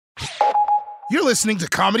You're listening to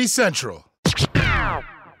Comedy Central.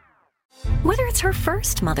 Whether it's her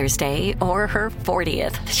first Mother's Day or her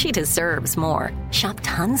 40th, she deserves more. Shop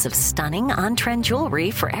tons of stunning on-trend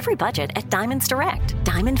jewelry for every budget at Diamonds Direct.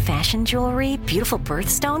 Diamond fashion jewelry, beautiful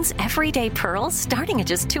birthstones, everyday pearls starting at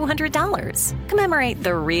just $200. Commemorate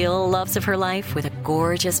the real loves of her life with a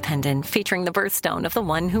gorgeous pendant featuring the birthstone of the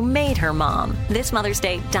one who made her mom. This Mother's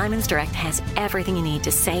Day, Diamonds Direct has everything you need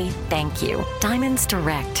to say thank you. Diamonds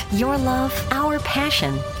Direct. Your love, our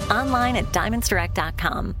passion. Online at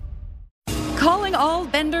diamondsdirect.com. Calling all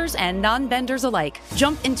benders and non-benders alike.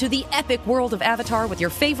 Jump into the epic world of Avatar with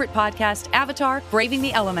your favorite podcast, Avatar, Braving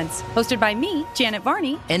the Elements. Hosted by me, Janet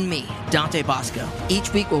Varney. And me, Dante Bosco.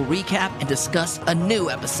 Each week we'll recap and discuss a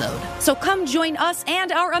new episode. So come join us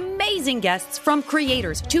and our amazing guests from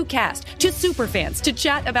creators to cast to superfans to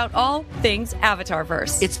chat about all things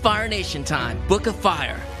Avatarverse. It's Fire Nation time. Book of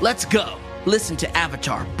Fire. Let's go. Listen to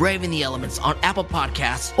Avatar, Braving the Elements on Apple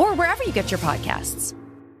Podcasts. Or wherever you get your podcasts.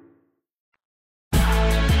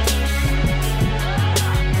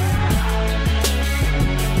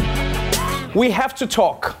 We have to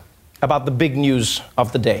talk about the big news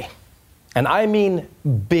of the day. And I mean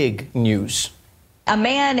big news. A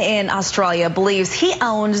man in Australia believes he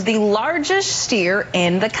owns the largest steer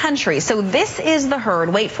in the country. So this is the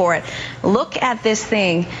herd. Wait for it. Look at this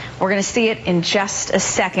thing. We're going to see it in just a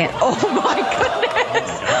second. Oh, my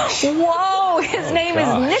goodness. Whoa. His name is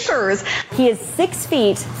Knickers. He is 6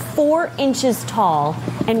 feet, 4 inches tall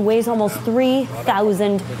and weighs almost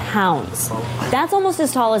 3,000 pounds. That's almost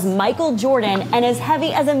as tall as Michael Jordan and as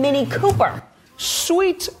heavy as a Mini Cooper.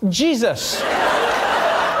 Sweet Jesus.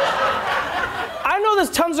 I know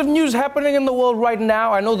there's tons of news happening in the world right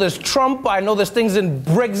now. I know there's Trump. I know there's things in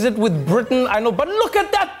Brexit with Britain. I know, but look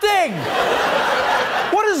at that thing!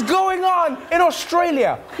 What is going on in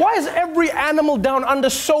Australia? Why is every animal down under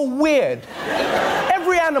so weird?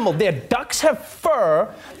 Every animal. Their ducks have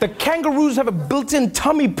fur. The kangaroos have a built-in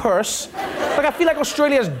tummy purse. Like, I feel like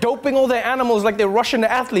Australia is doping all their animals like they're Russian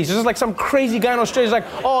athletes. It's just like some crazy guy in Australia is like,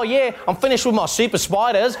 oh yeah, I'm finished with my super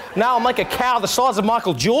spiders. Now I'm like a cow the size of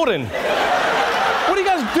Michael Jordan. What are you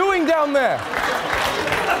guys doing down there?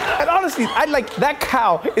 And honestly, that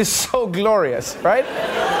cow is so glorious, right?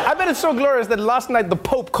 I bet it's so glorious that last night the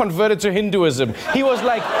Pope converted to Hinduism. He was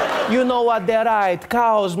like, you know what, they're right,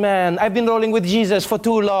 cows, man. I've been rolling with Jesus for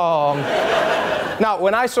too long. Now,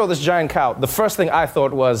 when I saw this giant cow, the first thing I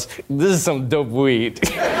thought was, this is some dope weed.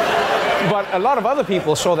 But a lot of other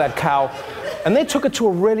people saw that cow, and they took it to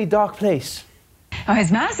a really dark place. Now,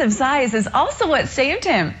 his massive size is also what saved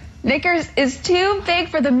him. Knickers is too big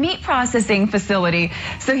for the meat processing facility,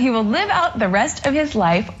 so he will live out the rest of his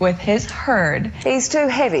life with his herd. He's too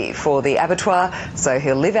heavy for the abattoir, so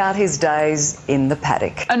he'll live out his days in the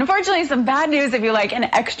paddock. Unfortunately, some bad news if you like an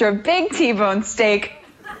extra big T-bone steak.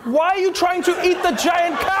 Why are you trying to eat the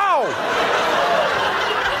giant cow?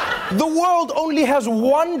 The world only has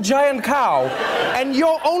one giant cow, and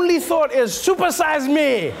your only thought is, supersize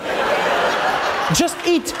me. Just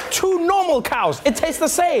eat 2 normal cows. It tastes the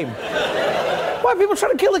same. Why are people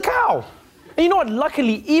trying to kill the cow? And you know what?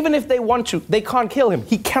 Luckily, even if they want to, they can't kill him.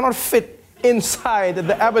 He cannot fit inside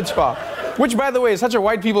the abattoir. Which, by the way, is such a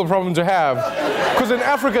white people problem to have. Because in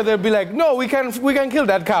Africa, they'll be like, no, we can kill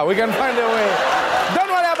that cow. We can find a way. Don't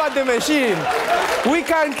worry about the machine. We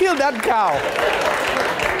can kill that cow.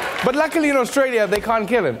 But luckily in Australia, they can't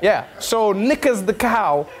kill him. Yeah. So Knickers the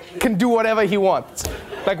cow can do whatever he wants.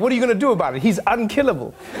 Like, what are you going to do about it? He's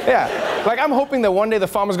unkillable. Yeah. Like, I'm hoping that one day the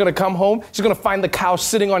farmer's going to come home. He's going to find the cow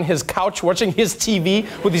sitting on his couch watching his TV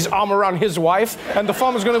with his arm around his wife. And the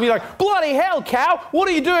farmer's going to be like, bloody hell, cow, what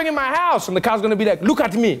are you doing in my house? And the cow's going to be like, look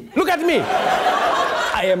at me. Look at me.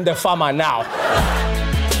 I am the farmer now.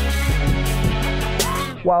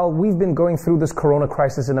 While we've been going through this corona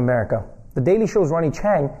crisis in America, The Daily Show's Ronny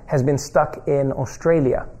Chieng has been stuck in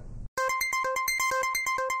Australia.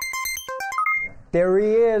 There he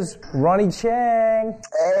is, Ronny Chieng.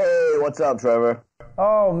 Hey, what's up, Trevor?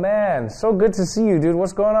 Oh man, so good to see you, dude.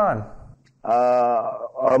 What's going on?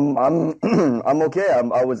 I'm okay.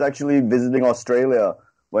 I was actually visiting Australia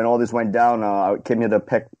when all this went down. I came here to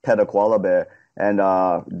pet a koala bear, and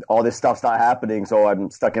all this stuff started happening. So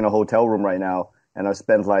I'm stuck in a hotel room right now, and I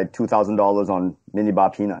spent like $2,000 on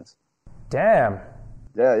minibar peanuts. Damn.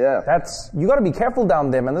 Yeah. You got to be careful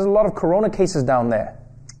down there, man. There's a lot of corona cases down there.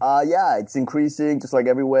 Yeah, it's increasing just like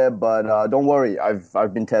everywhere, but don't worry,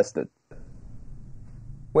 I've been tested.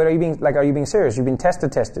 Wait, are you being serious? You've been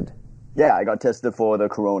tested? Yeah, I got tested for the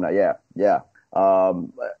corona. Yeah.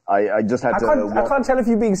 I just had to. I can't tell if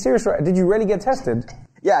you're being serious. Right? Did you really get tested?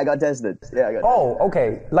 Yeah, I got tested. Yeah, I got tested. Oh,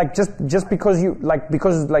 okay. Like just because you're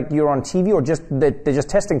on TV, or just they're just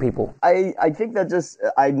testing people? I think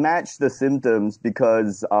that I matched the symptoms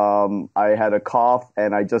because I had a cough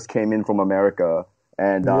and I just came in from America.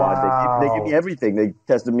 And they gave me everything. They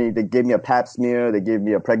tested me. They gave me a pap smear. They gave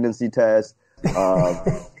me a pregnancy test.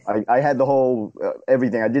 I had the whole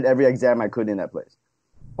everything. I did every exam I could in that place.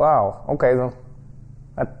 Wow. Okay. Well,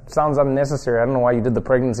 that sounds unnecessary. I don't know why you did the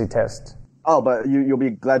pregnancy test. Oh, but you'll be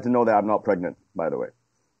glad to know that I'm not pregnant, by the way.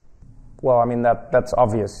 Well, I mean, that's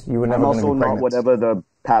obvious. You were never going to be pregnant. I'm also not whatever the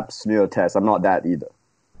pap smear test. I'm not that either.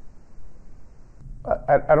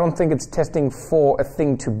 I don't think it's testing for a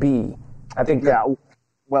thing to be. I think. Yeah.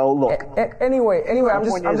 Well, look. Anyway, I'm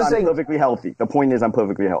just saying. I'm perfectly healthy. The point is, I'm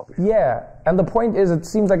perfectly healthy. Yeah, and the point is, it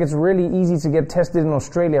seems like it's really easy to get tested in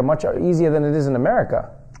Australia, much easier than it is in America.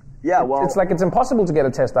 Yeah, well, it's like it's impossible to get a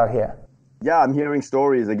test out here. Yeah, I'm hearing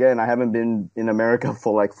stories. Again, I haven't been in America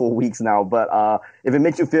for like 4 weeks now, but if it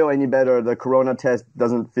makes you feel any better, the corona test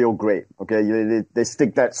doesn't feel great. Okay, they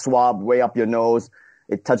stick that swab way up your nose.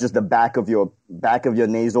 It touches the back of your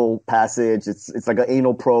nasal passage. It's like an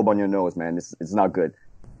anal probe on your nose, man. It's not good.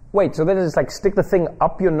 Wait, so they just like stick the thing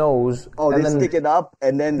up your nose? Oh, they stick it up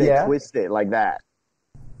and then they twist it like that.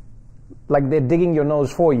 Like they're digging your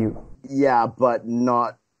nose for you? Yeah, but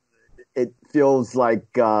not. It feels like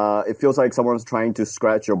someone's trying to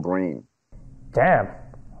scratch your brain. Damn.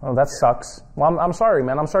 Oh, that sucks. Well, I'm sorry,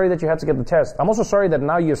 man. I'm sorry that you had to get the test. I'm also sorry that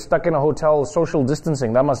now you're stuck in a hotel social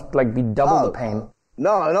distancing. That must like be double the pain.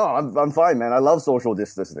 No, I'm fine, man. I love social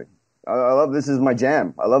distancing. I love this is my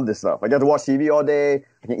jam. I love this stuff. I get to watch TV all day.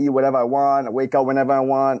 I can eat whatever I want. I wake up whenever I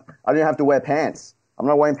want. I didn't have to wear pants. I'm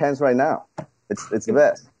not wearing pants right now. It's the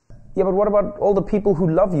best. Yeah, but what about all the people who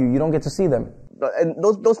love you? You don't get to see them. And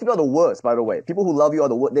those people are the worst, by the way. People who love you are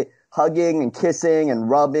the worst. Hugging and kissing and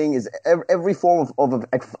rubbing is every form of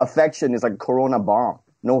affection is like a corona bomb.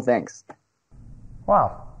 No thanks.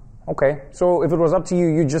 Wow. Okay. So if it was up to you,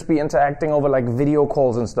 you'd just be interacting over like video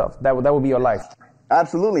calls and stuff. That would be your life.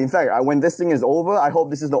 Absolutely. In fact, when this thing is over, I hope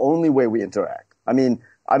this is the only way we interact. I mean,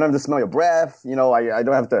 I don't have to smell your breath. You know, I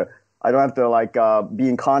don't have to like be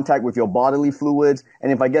in contact with your bodily fluids. And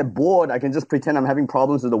if I get bored, I can just pretend I'm having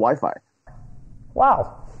problems with the Wi-Fi.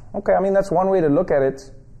 Wow. Okay. I mean, that's one way to look at it.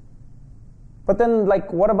 But then,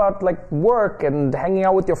 like, what about like work and hanging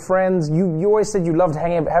out with your friends? You always said you loved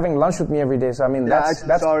having lunch with me every day. So I mean, that's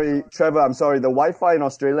sorry, Trevor. I'm sorry. The Wi-Fi in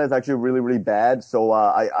Australia is actually really, really bad. So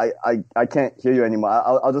I can't hear you anymore.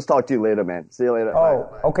 I'll just talk to you later, man. See you later. Oh,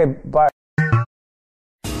 bye. Okay. Bye.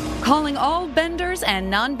 Calling all benders and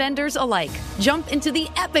non-benders alike. Jump into the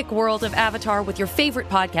epic world of Avatar with your favorite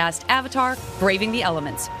podcast, Avatar, Braving the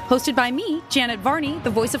Elements. Hosted by me, Janet Varney, the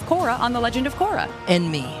voice of Korra on The Legend of Korra. And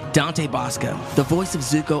me, Dante Bosco, the voice of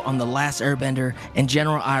Zuko on The Last Airbender and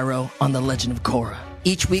General Iroh on The Legend of Korra.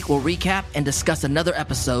 Each week we'll recap and discuss another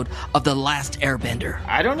episode of The Last Airbender.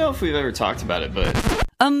 I don't know if we've ever talked about it, but...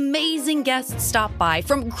 Amazing guests stop by,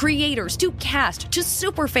 from creators to cast to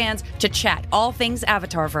super fans to chat all things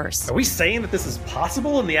Avatarverse. Are we saying that this is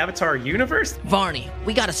possible in the Avatar universe? Varney,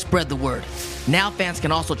 we gotta spread the word. Now fans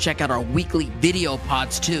can also check out our weekly video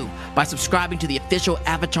pods too by subscribing to the official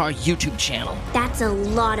Avatar YouTube channel. That's a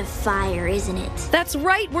lot of fire, isn't it? That's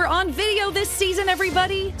right, we're on video this season,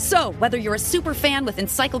 everybody! So, whether you're a super fan with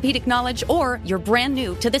encyclopedic knowledge or you're brand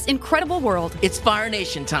new to this incredible world, it's Fire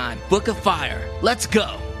Nation time. Book of Fire. Let's go!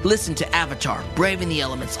 Listen to Avatar, Braving the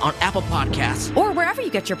Elements on Apple Podcasts. Or wherever you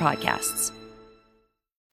get your podcasts.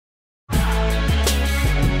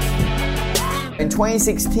 In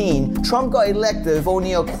 2016, Trump got elected with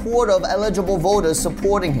only a quarter of eligible voters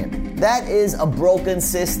supporting him. That is a broken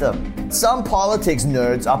system. Some politics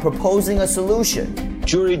nerds are proposing a solution.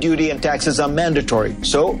 Jury duty and taxes are mandatory,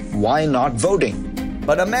 so why not voting?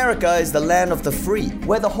 But America is the land of the free,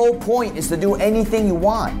 where the whole point is to do anything you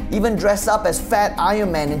want, even dress up as Fat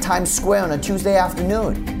Iron Man in Times Square on a Tuesday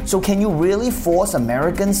afternoon. So can you really force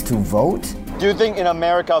Americans to vote? Do you think in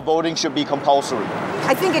America voting should be compulsory?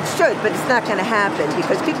 I think it should, but it's not going to happen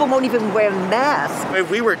because people won't even wear masks. If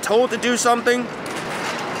we were told to do something,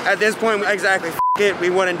 at this point, exactly, it, we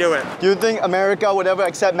wouldn't do it. Do you think America would ever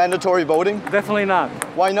accept mandatory voting? Definitely not.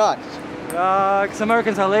 Why not? Because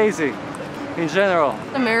Americans are lazy. In general.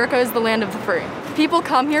 America is the land of the free. People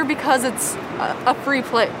come here because it's a free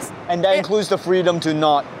place. And that includes the freedom to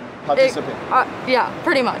not participate? Yeah,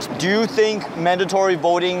 pretty much. Do you think mandatory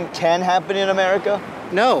voting can happen in America?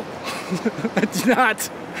 No, I do not.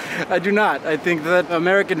 I do not. I think that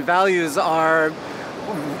American values are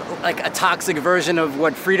like a toxic version of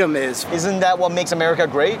what freedom is. Isn't that what makes America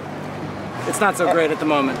great? It's not so great at the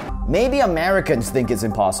moment. Maybe Americans think it's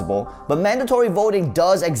impossible, but mandatory voting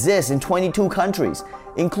does exist in 22 countries,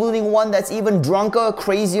 including one that's even drunker,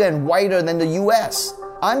 crazier, and whiter than the US.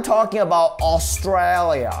 I'm talking about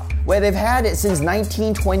Australia, where they've had it since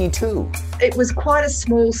 1922. It was quite a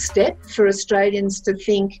small step for Australians to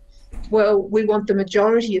think, well, we want the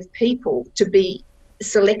majority of people to be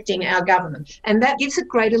selecting our government, and that gives it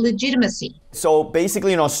greater legitimacy. So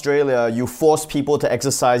basically in Australia, you force people to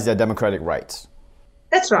exercise their democratic rights.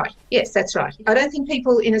 That's right. Yes, that's right. I don't think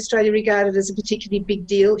people in Australia regard it as a particularly big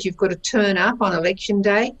deal. You've got to turn up on election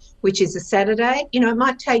day, which is a Saturday. You know, it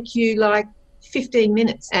might take you like 15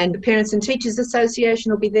 minutes, and the Parents and Teachers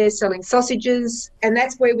Association will be there selling sausages, and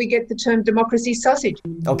that's where we get the term democracy sausage.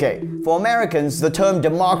 Okay, for Americans, the term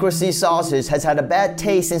democracy sausage has had a bad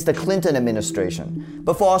taste since the Clinton administration.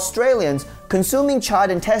 But for Australians, consuming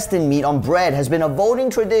charred intestine meat on bread has been a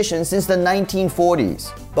voting tradition since the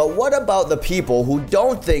 1940s. But what about the people who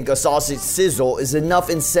don't think a sausage sizzle is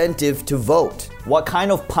enough incentive to vote? What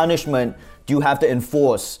kind of punishment do you have to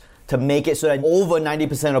enforce to make it so that over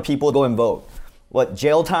 90% of people go and vote? What,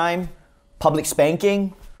 jail time? Public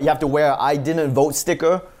spanking? You have to wear an I didn't vote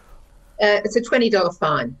sticker? It's a $20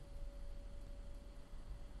 fine.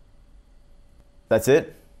 That's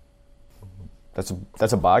it?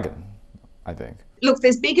 That's a bargain, I think. Look,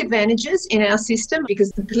 there's big advantages in our system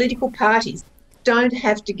because the political parties don't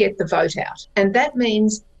have to get the vote out. And that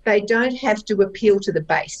means they don't have to appeal to the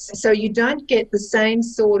base. So you don't get the same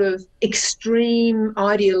sort of extreme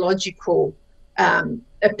ideological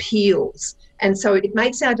appeals. And so it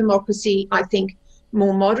makes our democracy, I think,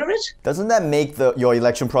 more moderate. Doesn't that make your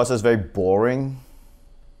election process very boring?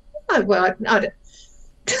 Oh, well, I don't,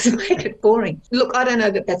 doesn't make it boring. Look, I don't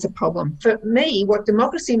know that that's a problem. For me, what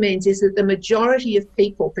democracy means is that the majority of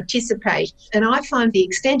people participate. And I find the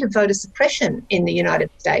extent of voter suppression in the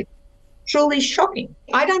United States truly shocking.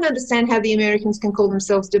 I don't understand how the Americans can call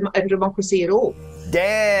themselves a democracy at all.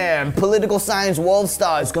 Damn, political science world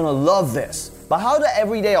star is gonna love this. But how do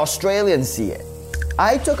everyday Australians see it?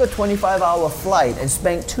 I took a 25-hour flight and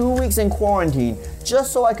spent 2 weeks in quarantine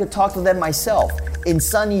just so I could talk to them myself in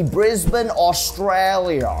sunny Brisbane,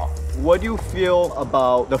 Australia. What do you feel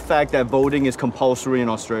about the fact that voting is compulsory in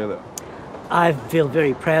Australia? I feel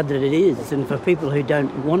very proud that it is, and for people who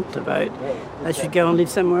don't want to vote, they should go and live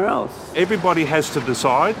somewhere else. Everybody has to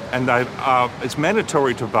decide, and it's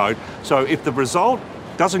mandatory to vote. So if the result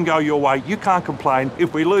doesn't go your way, you can't complain.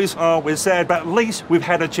 If we lose, we're sad, but at least we've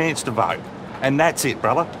had a chance to vote. And that's it,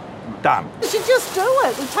 brother. Done. You should just do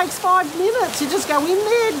it. It takes 5 minutes. You just go in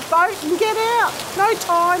there, vote and get out. No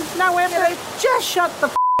time, no effort. Just shut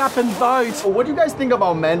the up and vote. What do you guys think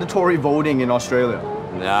about mandatory voting in Australia?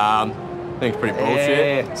 I think it's pretty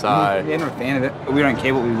bullshit. Yeah, not a fan of it. We don't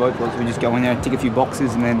care what we vote for, so we just go in there, tick a few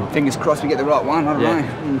boxes, and then fingers crossed we get the right one. I don't know.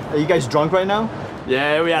 Are you guys drunk right now?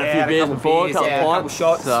 Yeah, we had a few beers before, a couple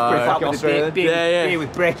shots, beer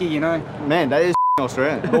with brekkie, you know. Man, that is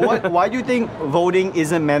Australian. But why do you think voting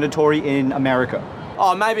isn't mandatory in America?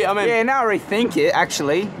 Oh, maybe, I mean... Yeah, now I rethink it,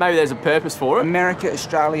 actually. Maybe there's a purpose for it. America,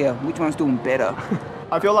 Australia, which one's doing better?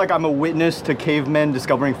 I feel like I'm a witness to cavemen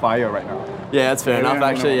discovering fire right now. Yeah, that's fair enough,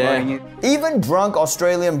 actually, yeah. Even drunk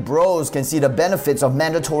Australian bros can see the benefits of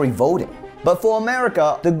mandatory voting. But for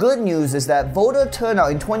America, the good news is that voter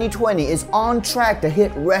turnout in 2020 is on track to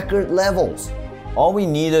hit record levels. All we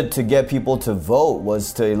needed to get people to vote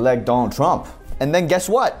was to elect Donald Trump. And then guess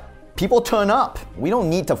what? People turn up. We don't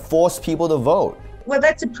need to force people to vote. Well,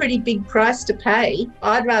 that's a pretty big price to pay.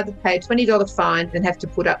 I'd rather pay a $20 fine than have to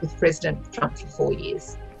put up with President Trump for 4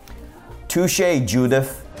 years. Touché,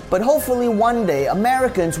 Judith. But hopefully one day,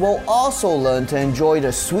 Americans will also learn to enjoy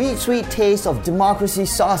the sweet, sweet taste of democracy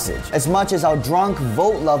sausage as much as our drunk,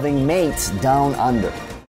 vote-loving mates down under.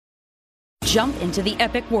 Jump into the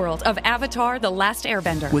epic world of Avatar: The Last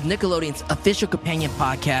Airbender with Nickelodeon's official companion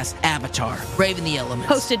podcast, Avatar: Braving the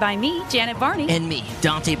Elements. Hosted by me, Janet Varney. And me,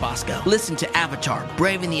 Dante Bosco. Listen to Avatar: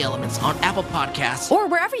 Braving the Elements on Apple Podcasts. Or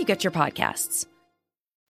wherever you get your podcasts.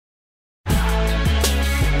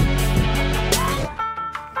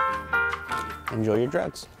 Enjoy your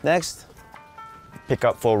drugs. Next. Pick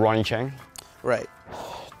up for Ronny Chieng. Right.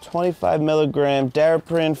 25 milligram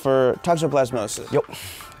Daraprin for toxoplasmosis. Yo,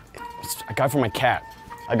 I got it for my cat.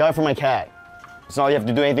 It's not like you have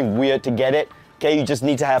to do anything weird to get it. Okay, you just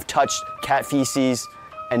need to have touched cat feces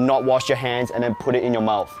and not wash your hands and then put it in your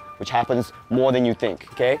mouth, which happens more than you think,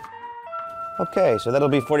 okay? Okay, so that'll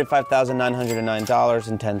be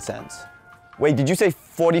 $45,909.10. Wait, did you say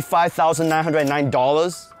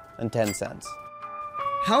 $45,909.10?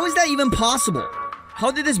 How is that even possible?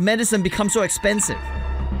 How did this medicine become so expensive?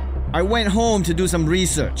 I went home to do some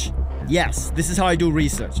research. Yes, this is how I do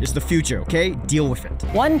research. It's the future, okay? Deal with it.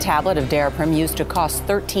 One tablet of Daraprim used to cost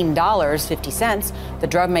 $13.50. The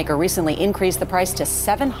drug maker recently increased the price to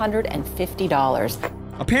 $750.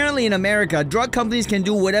 Apparently in America, drug companies can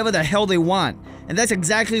do whatever the hell they want. And that's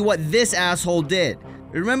exactly what this asshole did.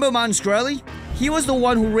 Remember Martin Shkreli? He was the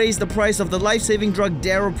one who raised the price of the life-saving drug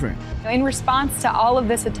Daraprim. In response to all of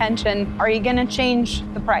this attention, are you going to change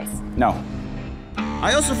the price? No.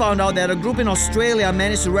 I also found out that a group in Australia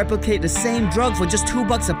managed to replicate the same drug for just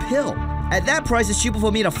 $2 a pill. At that price, it's cheaper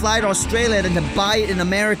for me to fly to Australia than to buy it in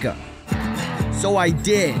America. So I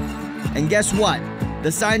did. And guess what?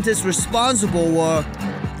 The scientists responsible were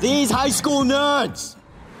these high school nerds.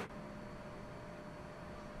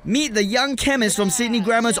 Meet the young chemist from Sydney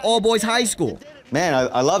Grammar's all-boys high school. Man,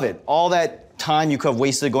 I love it. All that time you could have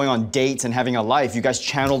wasted going on dates and having a life, you guys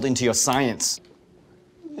channeled into your science.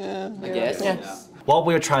 Yeah, I guess. Yeah. What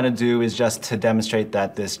we're trying to do is just to demonstrate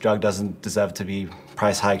that this drug doesn't deserve to be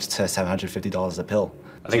price hiked to $750 a pill.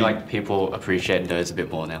 I think like people appreciate nerds a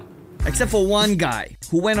bit more now. Except for one guy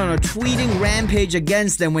who went on a tweeting rampage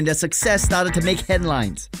against them when their success started to make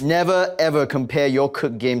headlines. Never ever compare your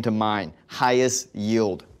cook game to mine. Highest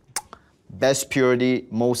yield. Best purity,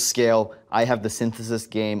 most scale. I have the synthesis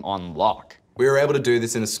game on lock. We were able to do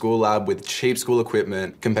this in a school lab with cheap school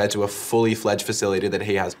equipment compared to a fully fledged facility that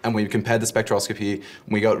he has. And we compared the spectroscopy, and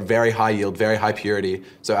we got very high yield, very high purity.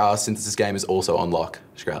 So our synthesis game is also on lock,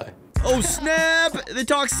 Shkreli. Oh snap! They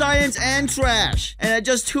talk science and trash. And at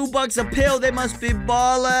just $2 a pill, they must be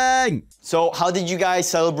balling. So how did you guys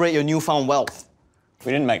celebrate your newfound wealth?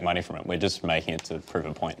 We didn't make money from it. We're just making it to prove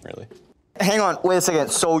a point, really. Hang on, wait a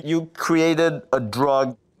second. So you created a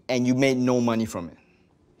drug and you made no money from it?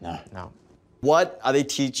 No. What are they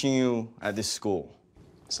teaching you at this school?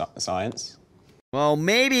 Science. Well,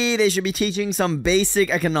 maybe they should be teaching some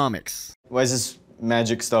basic economics. What is this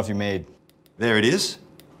magic stuff you made? There it is.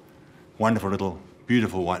 Wonderful little,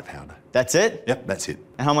 beautiful white powder. That's it? Yep, that's it.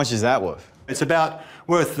 And how much is that worth? It's about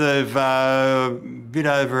worth of a bit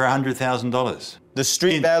over $100,000. The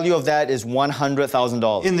street value of that is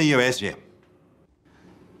 $100,000. In the US, yeah.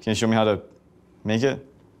 Can you show me how to make it?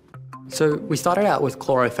 So we started out with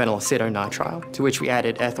chlorophenylacetonitrite, to which we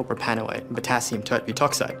added ethyl propanoate and potassium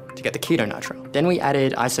tert-butoxide to get the ketonitrile. Then we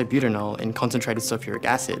added isobutanol and concentrated sulfuric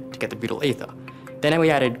acid to get the butyl ether. Then we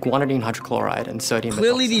added guanidine hydrochloride and sodium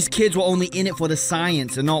Clearly methoxide. these kids were only in it for the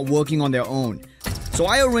science and not working on their own. So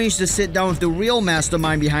I arranged to sit down with the real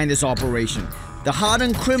mastermind behind this operation, the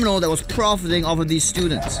hardened criminal that was profiting off of these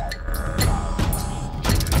students.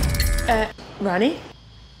 Ronny?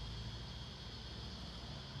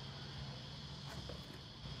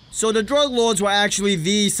 So the drug lords were actually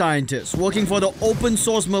these scientists working for the open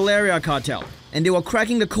source malaria cartel. And they were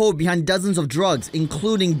cracking the code behind dozens of drugs,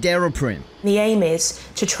 including Daraprim. The aim is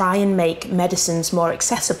to try and make medicines more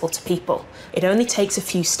accessible to people. It only takes a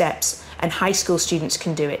few steps, and high school students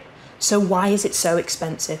can do it. So why is it so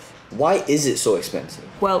expensive? Why is it so expensive?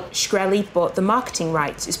 Well, Shkreli bought the marketing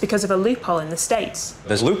rights. It's because of a loophole in the States.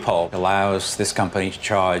 This loophole allows this company to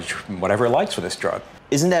charge whatever it likes for this drug.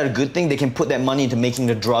 Isn't that a good thing? They can put that money into making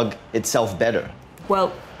the drug itself better.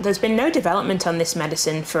 Well, there's been no development on this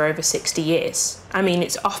medicine for over 60 years. I mean,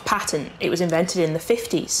 it's off patent. It was invented in the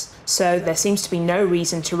 50s. So there seems to be no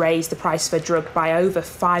reason to raise the price of a drug by over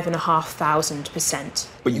 5,500%.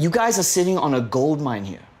 But you guys are sitting on a gold mine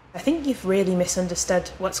here. I think you've really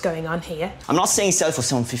misunderstood what's going on here. I'm not saying sell it for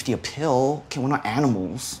 $750 a pill. Okay, we're not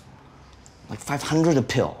animals. Like $500 a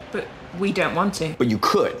pill. But we don't want to. But you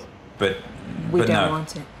could. We don't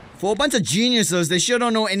want it. For a bunch of geniuses, they sure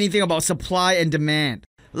don't know anything about supply and demand.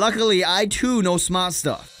 Luckily, I too know smart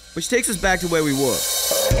stuff. Which takes us back to where we were.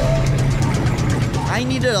 I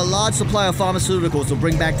needed a large supply of pharmaceuticals to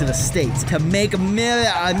bring back to the States to make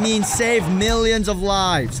save millions of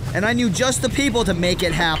lives. And I knew just the people to make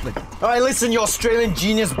it happen. All right, listen, you Australian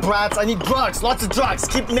genius brats. I need drugs, lots of drugs.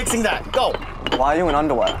 Keep mixing that. Go. Why are you in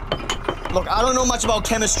underwear? Look, I don't know much about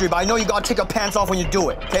chemistry, but I know you gotta take your pants off when you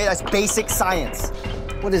do it, okay? That's basic science.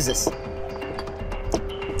 What is this?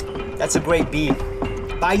 That's a grade B.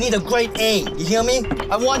 But I need a grade A, you hear me?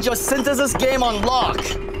 I want your synthesis game on lock.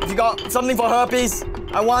 If you got something for herpes,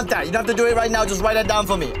 I want that. You don't have to do it right now, just write it down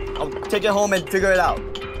for me. I'll take it home and figure it out.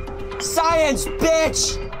 Science,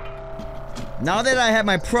 bitch! Now that I had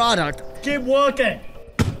my product, keep working.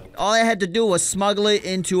 All I had to do was smuggle it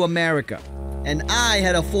into America. And I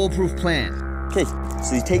had a foolproof plan. Okay,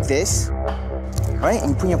 so you take this, right,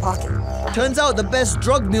 and you put in your pocket. Turns out the best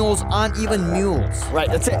drug mules aren't even mules. Right,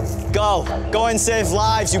 that's it. Go and save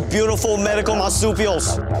lives, you beautiful medical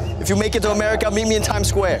marsupials. If you make it to America, meet me in Times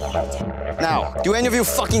Square. Now, do any of you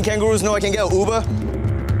fucking kangaroos know I can get an Uber?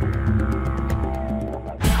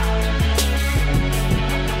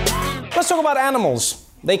 talk about animals.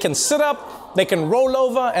 They can sit up, they can roll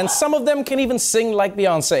over, and some of them can even sing like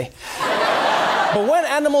Beyonce. But when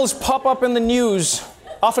animals pop up in the news,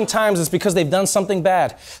 oftentimes it's because they've done something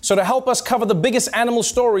bad. So to help us cover the biggest animal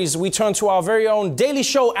stories, we turn to our very own Daily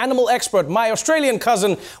Show animal expert, my Australian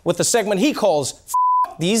cousin, with the segment he calls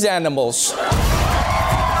F*** These Animals.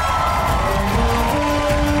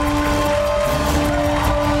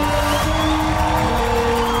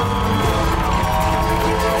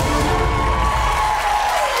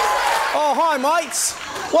 Oh, hi, mates.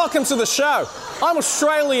 Welcome to the show. I'm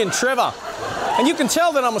Australian Trevor. And you can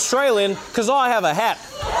tell that I'm Australian because I have a hat.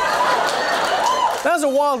 As a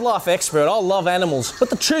wildlife expert, I love animals, but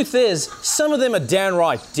the truth is, some of them are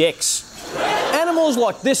downright dicks. Animals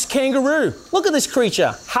like this kangaroo. Look at this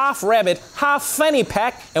creature. Half rabbit, half fanny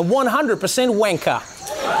pack, and 100% wanker.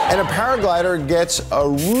 And a paraglider gets a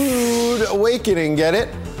rude awakening, get it?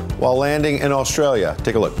 While landing in Australia.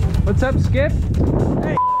 Take a look. What's up, Skip?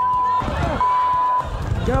 Hey.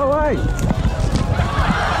 Go away.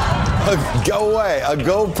 Go away. A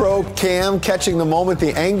GoPro cam catching the moment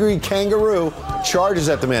the angry kangaroo charges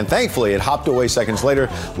at the man. Thankfully, it hopped away seconds later,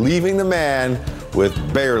 leaving the man with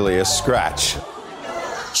barely a scratch.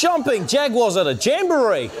 Jumping jaguars at a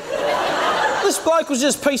jamboree. This bloke was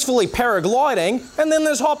just peacefully paragliding, and then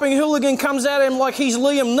this hopping hooligan comes at him like he's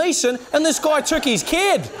Liam Neeson, and this guy took his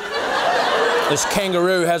kid. This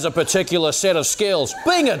kangaroo has a particular set of skills,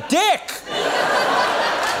 being a dick.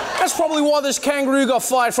 That's probably why this kangaroo got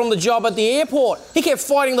fired from the job at the airport. He kept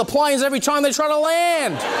fighting the planes every time they tried to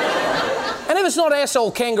land. And if it's not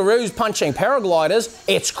asshole kangaroos punching paragliders,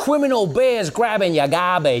 it's criminal bears grabbing your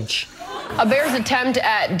garbage. A bear's attempt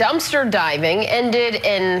at dumpster diving ended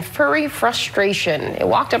in furry frustration. It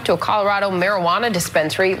walked up to a Colorado marijuana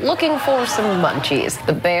dispensary looking for some munchies.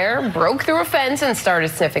 The bear broke through a fence and started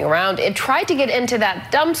sniffing around. It tried to get into that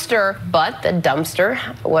dumpster, but the dumpster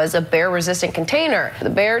was a bear-resistant container. The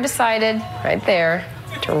bear decided right there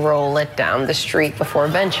to roll it down the street before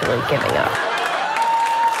eventually giving up.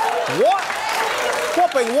 What?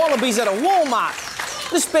 Whopping wallabies at a Walmart.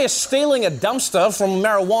 This bear's stealing a dumpster from a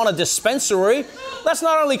marijuana dispensary. That's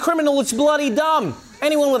not only criminal, it's bloody dumb.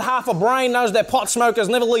 Anyone with half a brain knows that pot smokers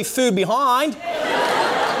never leave food behind.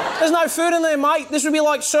 There's no food in there, mate. This would be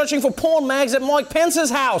like searching for porn mags at Mike Pence's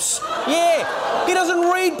house. Yeah, he doesn't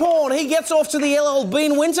read porn. He gets off to the LL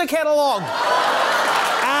Bean winter catalogue.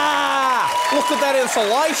 Ah, look at that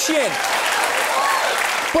insulation.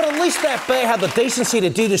 But at least that bear had the decency to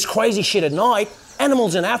do this crazy shit at night.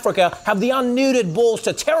 Animals in Africa have the unnuded balls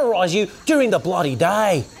to terrorise you during the bloody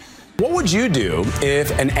day. What would you do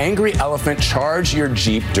if an angry elephant charged your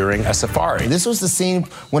Jeep during a safari? This was the scene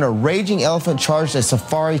when a raging elephant charged a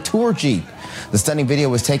safari tour Jeep. The stunning video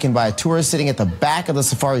was taken by a tourist sitting at the back of the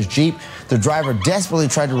safari's Jeep. The driver desperately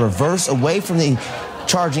tried to reverse away from the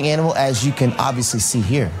charging animal, as you can obviously see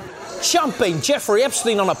here. Jumping Jeffrey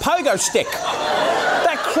Epstein on a pogo stick.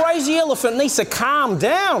 That crazy elephant needs to calm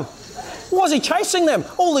down. Why was he chasing them?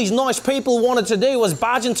 All these nice people wanted to do was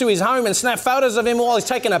barge into his home and snap photos of him while he's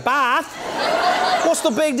taking a bath. What's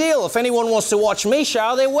the big deal? If anyone wants to watch me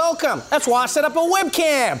shower, they're welcome. That's why I set up a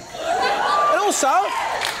webcam. And also,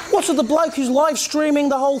 what's with the bloke who's live streaming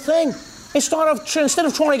the whole thing? Instead of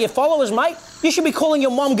trying to get followers, mate, you should be calling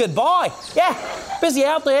your mom goodbye. Yeah, busy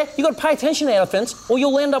out there. You got to pay attention to elephants, or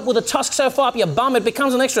you'll end up with a tusk so far up your bum it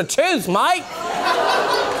becomes an extra tooth, mate.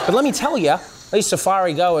 But let me tell you, these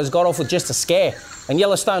safari goers got off with just a scare. In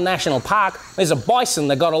Yellowstone National Park, there's a bison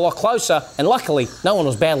that got a lot closer, and luckily, no one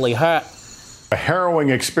was badly hurt. A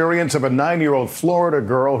harrowing experience of a 9-year-old Florida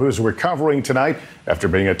girl who's recovering tonight after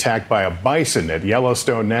being attacked by a bison at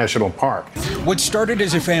Yellowstone National Park. What started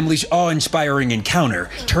as a family's awe-inspiring encounter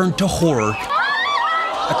turned to horror.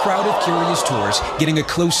 A crowd of curious tourists getting a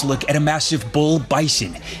close look at a massive bull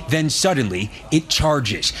bison. Then suddenly, it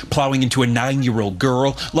charges, plowing into a 9-year-old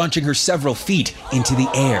girl, launching her several feet into the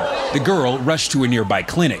air. The girl rushed to a nearby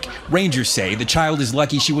clinic. Rangers say the child is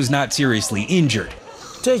lucky she was not seriously injured.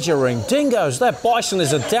 Didgering dingoes, that bison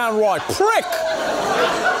is a downright prick.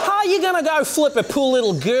 How are you gonna go flip a poor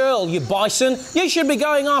little girl, you bison? You should be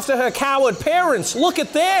going after her coward parents. Look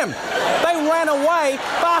at them. They ran away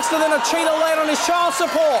faster than a cheetah lad on his child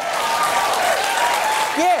support.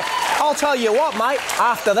 Yeah, I'll tell you what, mate,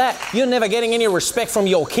 after that, you're never getting any respect from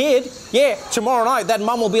your kid. Yeah, tomorrow night, that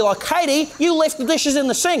mum will be like, Katie, you left the dishes in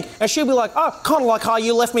the sink. And she'll be like, oh, kind of like how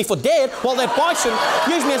you left me for dead, while that bison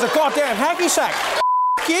used me as a goddamn hacky sack.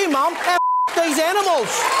 You, Mum, and these animals.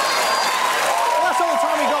 Well, that's all the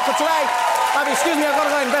time we got for today. Excuse me, I've got to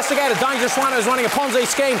go investigate a dangerous one who's running a Ponzi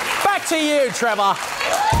scheme. Back to you, Trevor.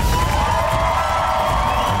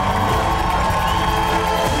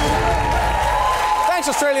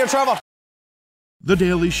 Australia, Trevor. The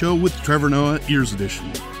Daily Show with Trevor Noah, Ears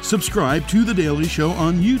Edition. Subscribe to The Daily Show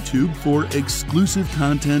on YouTube for exclusive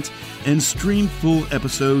content and stream full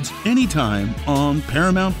episodes anytime on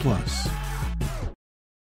Paramount+.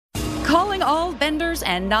 Calling all benders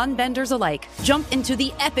and non-benders alike. Jump into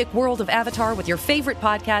the epic world of Avatar with your favorite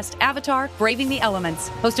podcast, Avatar: Braving the Elements.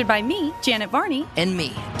 Hosted by me, Janet Varney. And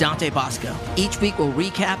me, Dante Bosco. Each week we'll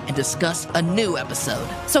recap and discuss a new episode.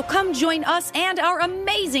 So come join us and our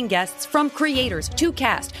amazing guests, from creators to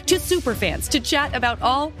cast to superfans, to chat about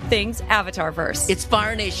all things Avatarverse. It's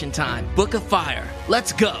Fire Nation time. Book a fire.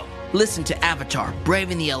 Let's go. Listen to Avatar: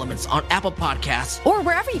 Braving the Elements on Apple Podcasts or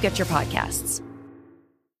wherever you get your podcasts.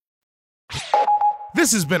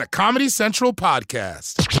 This has been a Comedy Central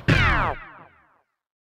podcast.